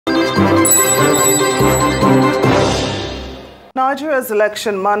Nigeria's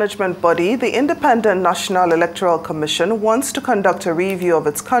election management body, the Independent National Electoral Commission, wants to conduct a review of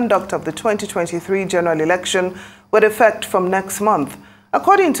its conduct of the 2023 general election with effect from next month.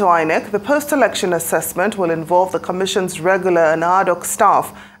 According to INEC, the post-election assessment will involve the Commission's regular and ad hoc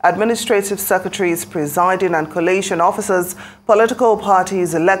staff, administrative secretaries, presiding and collation officers, political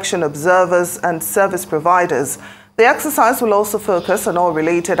parties, election observers, and service providers. The exercise will also focus on all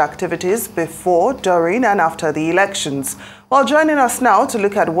related activities before, during, and after the elections. Well, joining us now to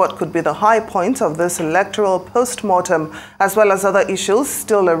look at what could be the high point of this electoral post-mortem, as well as other issues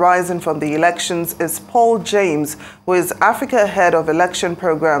still arising from the elections, is Paul James, who is Africa Head of Election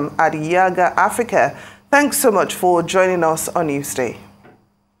Program at Yaga Africa. Thanks so much for joining us on Newsday.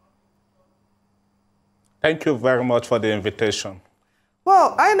 Thank you very much for the invitation.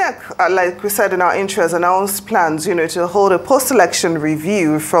 Well, INEC, like we said in our intro, has announced plans, to hold a post-election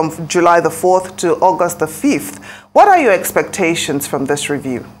review from July the 4th to August the 5th. What are your expectations from this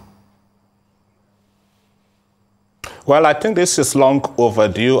review? Well, I think this is long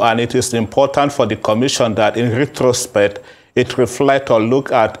overdue, and it is important for the Commission that in retrospect, it reflect or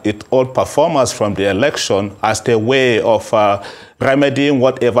look at its own performance from the election as the way of remedying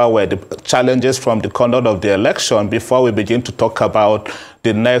whatever were the challenges from the conduct of the election before we begin to talk about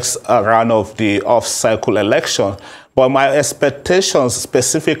the next round of the off-cycle election. But my expectations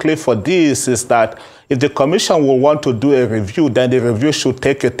specifically for this is that if the Commission will want to do a review, then the review should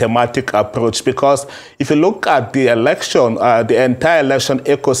take a thematic approach, because if you look at the election, the entire election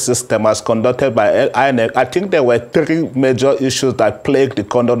ecosystem as conducted by INEC, I think there were three major issues that plagued the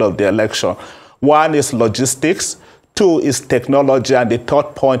conduct of the election. One is logistics, two is technology, and the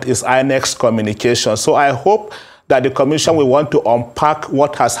third point is INEC's communication. So I hope that the Commission will want to unpack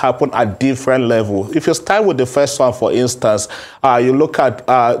what has happened at different levels. If you start with the first one, for instance, you look at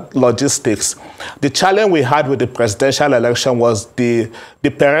logistics. The challenge we had with the presidential election was the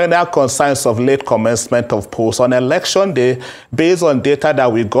perennial concerns of late commencement of polls. On election day, based on data that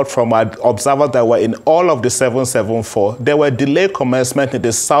we got from our observers that were in all of the 774, there were delayed commencement in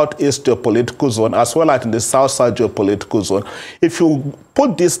the southeast geopolitical zone as well as in the south-south geopolitical zone. If you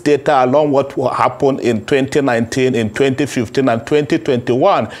put this data along what happened in 2019, in 2015, and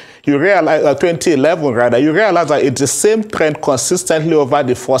 2021, you realize, 2011 rather, you realize that it's the same trend consistently over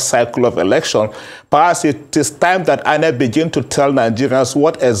the first cycle of election. Perhaps it is time that INEC begin to tell Nigerians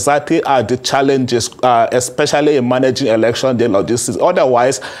what exactly are the challenges, especially in managing election day logistics.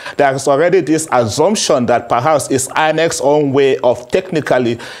 Otherwise, there's already this assumption that perhaps it's INEC's own way of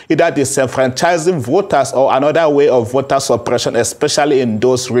technically either disenfranchising voters or another way of voter suppression, especially in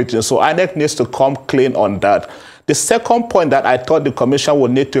those regions. So INEC needs to come clean on that. The second point that I thought the Commission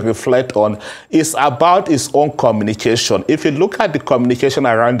would need to reflect on is about its own communication. If you look at the communication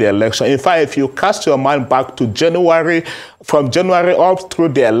around the election, in fact, if you cast your mind back to January, from January up through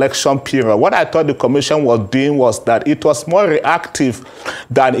the election period, what I thought the Commission was doing was that it was more reactive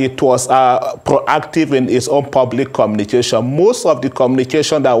than it was proactive in its own public communication. Most of the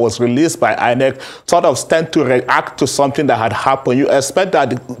communication that was released by INEC sort of tend to react to something that had happened. You expect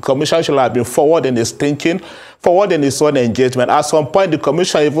that the Commission should have been forward in its thinking, forward in its own engagement. At some point, the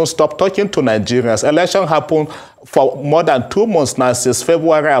Commission even stopped talking to Nigerians. Election happened for more than 2 months now, since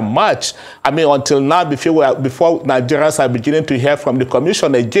February and March. I mean, until now, before Nigerians are beginning to hear from the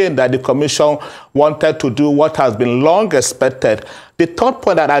Commission again that the Commission wanted to do what has been long expected. The third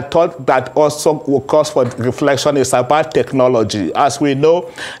point that I thought that also will cause for reflection is about technology. As we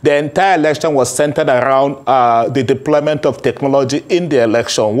know, the entire election was centered around the deployment of technology in the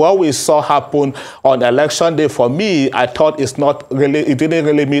election. What we saw happen on election day, for me, I thought it didn't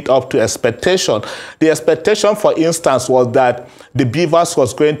really meet up to expectation. The expectation, for instance, was that the Beavers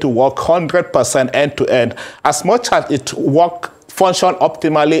was going to work 100% end-to-end. As much as it worked function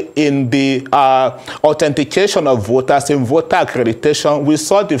optimally in the authentication of voters, in voter accreditation, we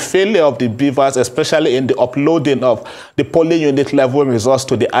saw the failure of the Beavers, especially in the uploading of the polling unit level results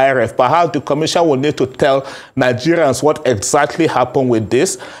to the IRF. Perhaps the Commission will need to tell Nigerians what exactly happened with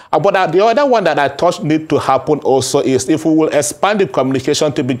this. But the other one that I thought need to happen also is if we will expand the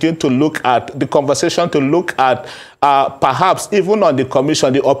communication to begin to look at the conversation, to look at perhaps even on the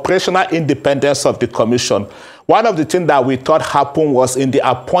Commission, the operational independence of the Commission. One of the things that we thought happened was in the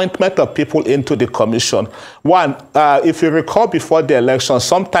appointment of people into the Commission. One, if you recall before the election,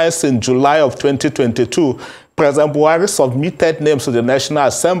 sometimes in July of 2022, President Buhari submitted names to the National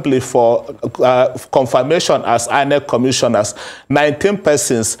Assembly for confirmation as INEC commissioners. 19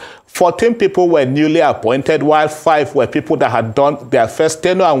 persons. 14 people were newly appointed, while 5 were people that had done their first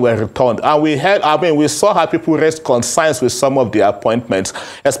tenure and were returned. And we saw how people raised concerns with some of the appointments,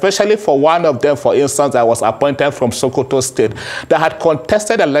 especially for one of them, for instance, that was appointed from Sokoto State, that had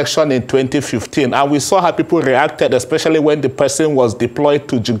contested election in 2015. And we saw how people reacted, especially when the person was deployed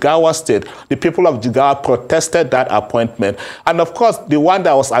to Jigawa State. The people of Jigawa protested that appointment. And of course, the one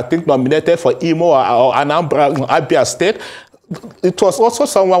that was, I think, nominated for Imo or Anambra, Abia State, it was also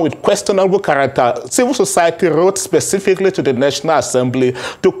someone with questionable character. Civil society wrote specifically to the National Assembly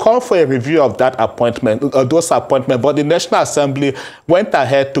to call for a review of that appointment, those appointments, but the National Assembly went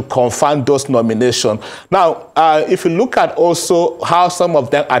ahead to confirm those nominations. Now, if you look at also how some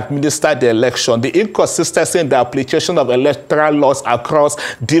of them administered the election, the inconsistency in the application of electoral laws across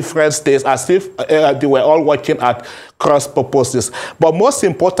different states, as if they were all working at cross purposes. But most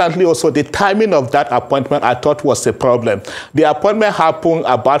importantly, also the timing of that appointment, I thought, was a problem. The appointment happened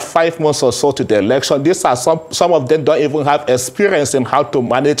about 5 months or so to the election. These are some of them don't even have experience in how to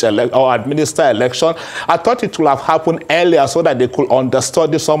manage or administer election. I thought it would have happened earlier so that they could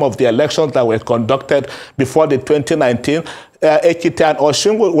understudy some of the elections that were conducted before the 2019. Ekiti and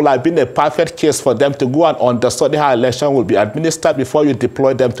Osun would have been a perfect case for them to go and understudy how election will be administered before you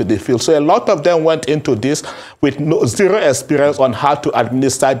deploy them to the field. So a lot of them went into this with zero experience on how to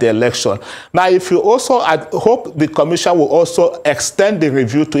administer the election. Now, if you also, I hope the commission will also extend the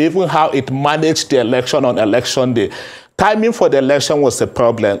review to even how it managed the election on election day. Timing for the election was a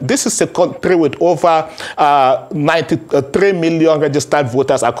problem. This is a country with over 93 million registered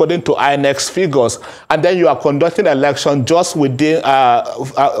voters, according to INEC figures. And then you are conducting election just within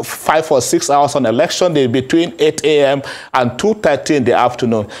 5 or 6 hours on election day between 8 a.m. and 2:30 in the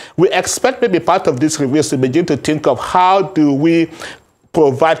afternoon. We expect maybe part of this review to begin to think of how do we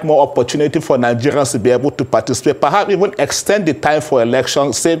provide more opportunity for Nigerians to be able to participate, perhaps even extend the time for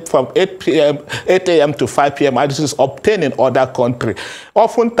election, say from 8 a.m. to 5 p.m., as is obtained in other countries.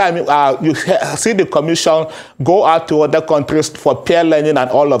 Oftentimes, you see the commission go out to other countries for peer learning and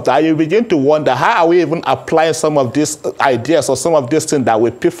all of that. You begin to wonder, how are we even applying some of these ideas or some of these things that we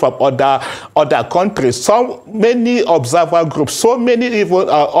pick from other countries? Many observer groups, so many even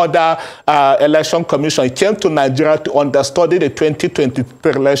other election commissions came to Nigeria to understudy the 2020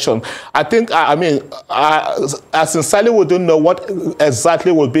 election. I think, I sincerely wouldn't know what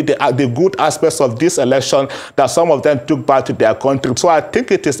exactly will be the good aspects of this election that some of them took back to their country. So I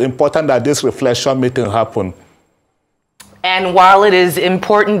think it is important that this reflection meeting happen. And while it is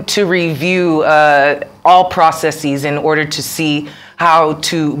important to review all processes in order to see how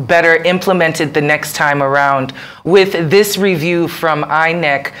to better implement it the next time around, with this review from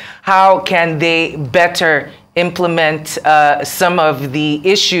INEC, how can they better implement some of the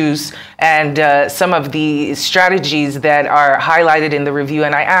issues and some of the strategies that are highlighted in the review?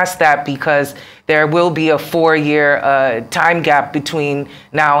 And I ask that because there will be a 4-year time gap between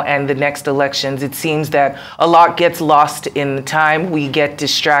now and the next elections. It seems that a lot gets lost in the time. We get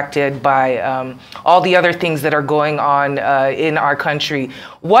distracted by all the other things that are going on in our country.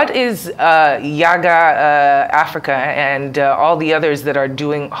 What is Yaga Africa and all the others that are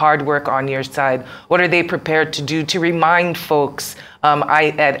doing hard work on your side, what are they prepared to do to remind folks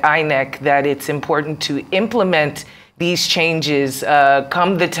at INEC that it's important to implement these changes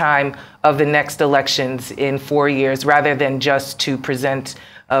come the time of the next elections in 4 years, rather than just to present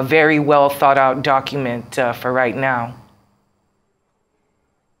a very well thought out document for right now?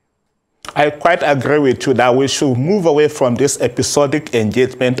 I quite agree with you that we should move away from this episodic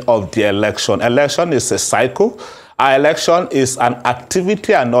engagement of the election. Election is a cycle. Our election is an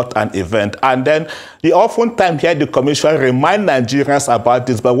activity and not an event. And then you oftentimes hear the commission remind Nigerians about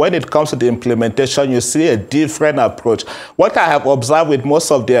this, but when it comes to the implementation, you see a different approach. What I have observed with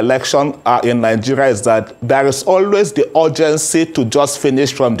most of the election in Nigeria is that there is always the urgency to just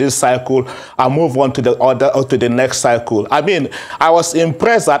finish from this cycle and move on to the other or to the next cycle. I mean, I was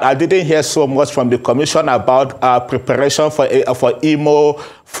impressed that I didn't hear so much from the commission about preparation for Imo,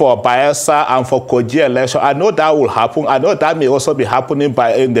 for Bayelsa, and for Kogi election. I know that will happen. I know that may also be happening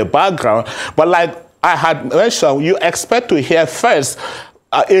in the background. But like I had mentioned, you expect to hear first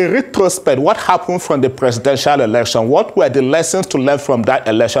in retrospect, what happened from the presidential election? What were the lessons to learn from that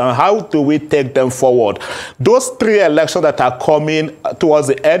election? And how do we take them forward? Those 3 elections that are coming towards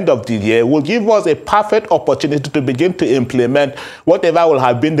the end of the year will give us a perfect opportunity to begin to implement whatever will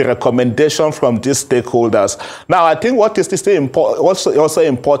have been the recommendation from these stakeholders. Now, I think what is also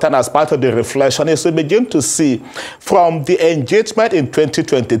important as part of the reflection is to begin to see from the engagement in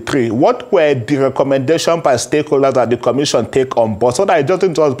 2023, what were the recommendations by stakeholders that the commission take on board, so that it doesn't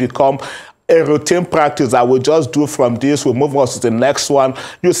just become a routine practice that we just do from this, we move on to the next one.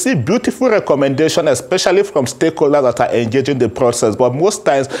 You see beautiful recommendations, especially from stakeholders that are engaging the process, but most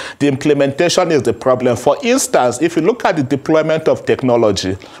times the implementation is the problem. For instance, if you look at the deployment of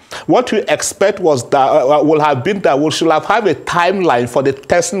technology, what we expect was that will have been that we should have a timeline for the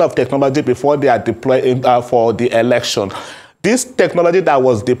testing of technology before they are deployed for the election. This technology that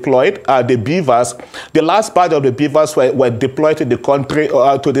was deployed, the beavers, the last batch of the beavers were deployed to the country,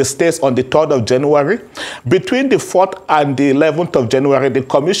 to the states on the 3rd of January. Between the 4th and the 11th of January, the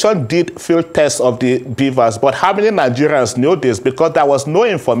commission did field tests of the beavers. But how many Nigerians knew this? Because there was no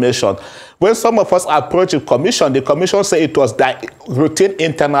information. When some of us approached the commission said it was that routine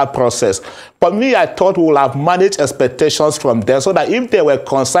internal process. For me, I thought we would have managed expectations from them so that if there were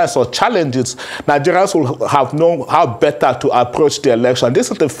concerns or challenges, Nigerians would have known how better to approach the election.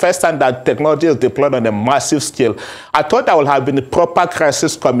 This is the first time that technology is deployed on a massive scale. I thought there would have been a proper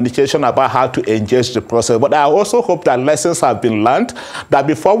crisis communication about how to engage the process. But I also hope that lessons have been learned, that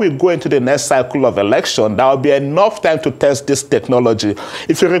before we go into the next cycle of election, there will be enough time to test this technology.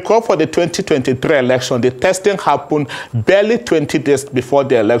 If you recall, for the 2023 election, the testing happened barely 20 days before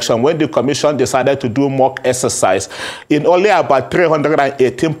the election when the commission decided to do mock exercise in only about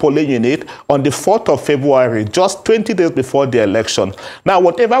 318 polling units on the 4th of February, just 20 days before the election. Now,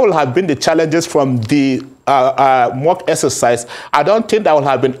 whatever will have been the challenges from the mock exercise, I don't think there will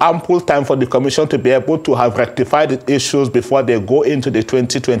have been ample time for the commission to be able to have rectified the issues before they go into the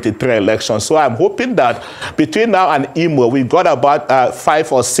 2023 election. So I'm hoping that between now and IMO, we've got about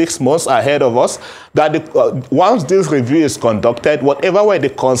 5 or 6 months ahead of us, that once this review is conducted, whatever were the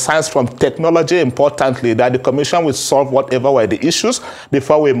concerns from technology, importantly, that the commission will solve whatever were the issues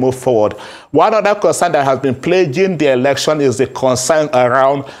before we move forward. One other concern that has been plaguing the election is the concern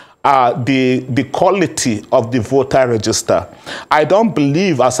around the quality of the voter register. I don't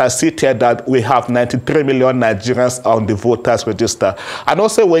believe, as I sit here, that we have 93 million Nigerians on the voters register. And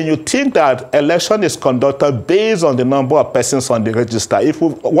also, when you think that election is conducted based on the number of persons on the register, if we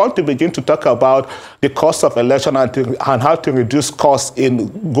want to begin to talk about the cost of election and how to reduce costs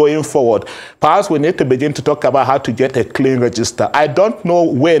in going forward, perhaps we need to begin to talk about how to get a clean register. I don't know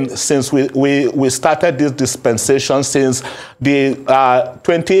when, since we started this dispensation, since the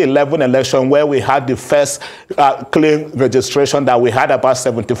 2011 election, where we had the first clean registration, that we had about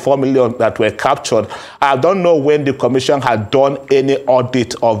 74 million that were captured. I don't know when the commission had done any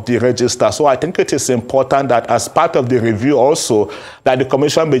audit of the register. So I think it is important that as part of the review also, that the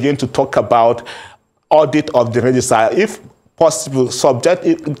commission begin to talk about audit of the register. If possible, subject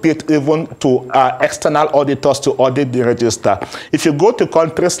it even to external auditors to audit the register. If you go to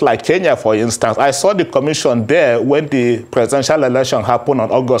countries like Kenya, for instance, I saw the commission there when the presidential election happened on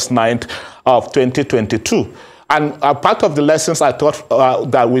August 9th of 2022. And part of the lessons I thought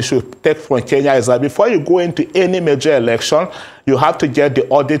that we should take from Kenya is that before you go into any major election, you have to get the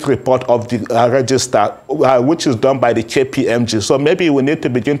audit report of the register, which is done by the KPMG. So maybe we need to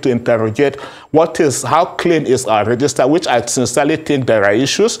begin to interrogate how clean is our register, which I sincerely think there are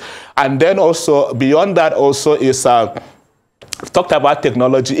issues. And then also, beyond that also is talked about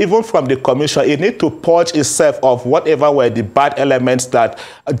technology. Even from the commission, it needs to purge itself of whatever were the bad elements that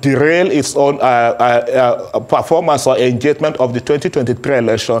derail its own performance or engagement of the 2023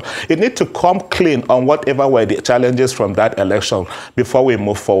 election. It needs to come clean on whatever were the challenges from that election before we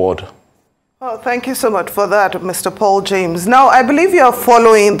move forward. Oh, thank you so much for that, Mr. Paul James. Now, I believe you are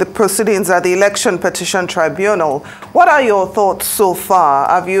following the proceedings at the Election Petition Tribunal. What are your thoughts so far?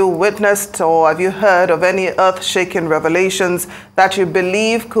 Have you witnessed or have you heard of any earth-shaking revelations that you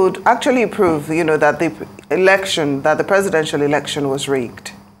believe could actually prove, that the presidential election was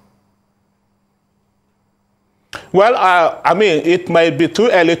rigged? Well, I mean, it might be too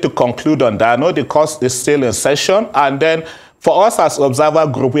early to conclude on that. I know the court is still in session, and then for us as Observer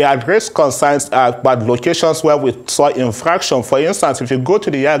Group, we had raised concerns about locations where we saw infraction. For instance, if you go to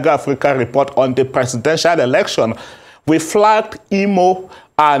the Yaga Africa report on the presidential election, we flagged Imo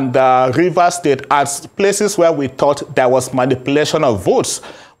and Rivers State as places where we thought there was manipulation of votes.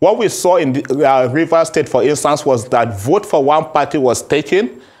 What we saw in the, Rivers State, for instance, was that vote for one party was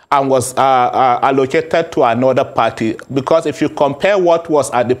taken and was allocated to another party. Because if you compare what was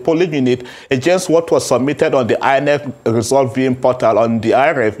at the polling unit against what was submitted on the INEC result viewing portal on the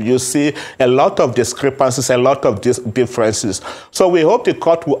IRF, you see a lot of discrepancies, a lot of differences. So we hope the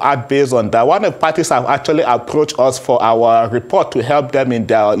court will act based on that. One of the parties have actually approached us for our report to help them in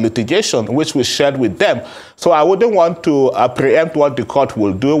their litigation, which we shared with them. So I wouldn't want to preempt what the court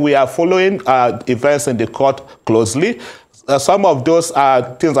will do. We are following events in the court closely. some of those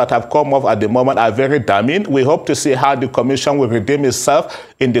things that have come up at the moment are very damning. We hope to see how the commission will redeem itself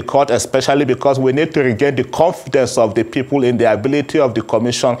in the court, especially because we need to regain the confidence of the people in the ability of the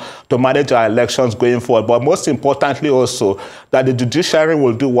commission to manage our elections going forward. But most importantly also, that the judiciary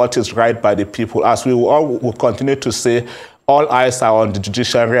will do what is right by the people. As we all will continue to say, all eyes are on the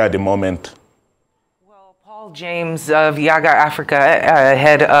judiciary at the moment. Paul James of Yaga Africa,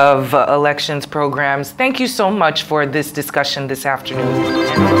 head of elections programs, thank you so much for this discussion this afternoon.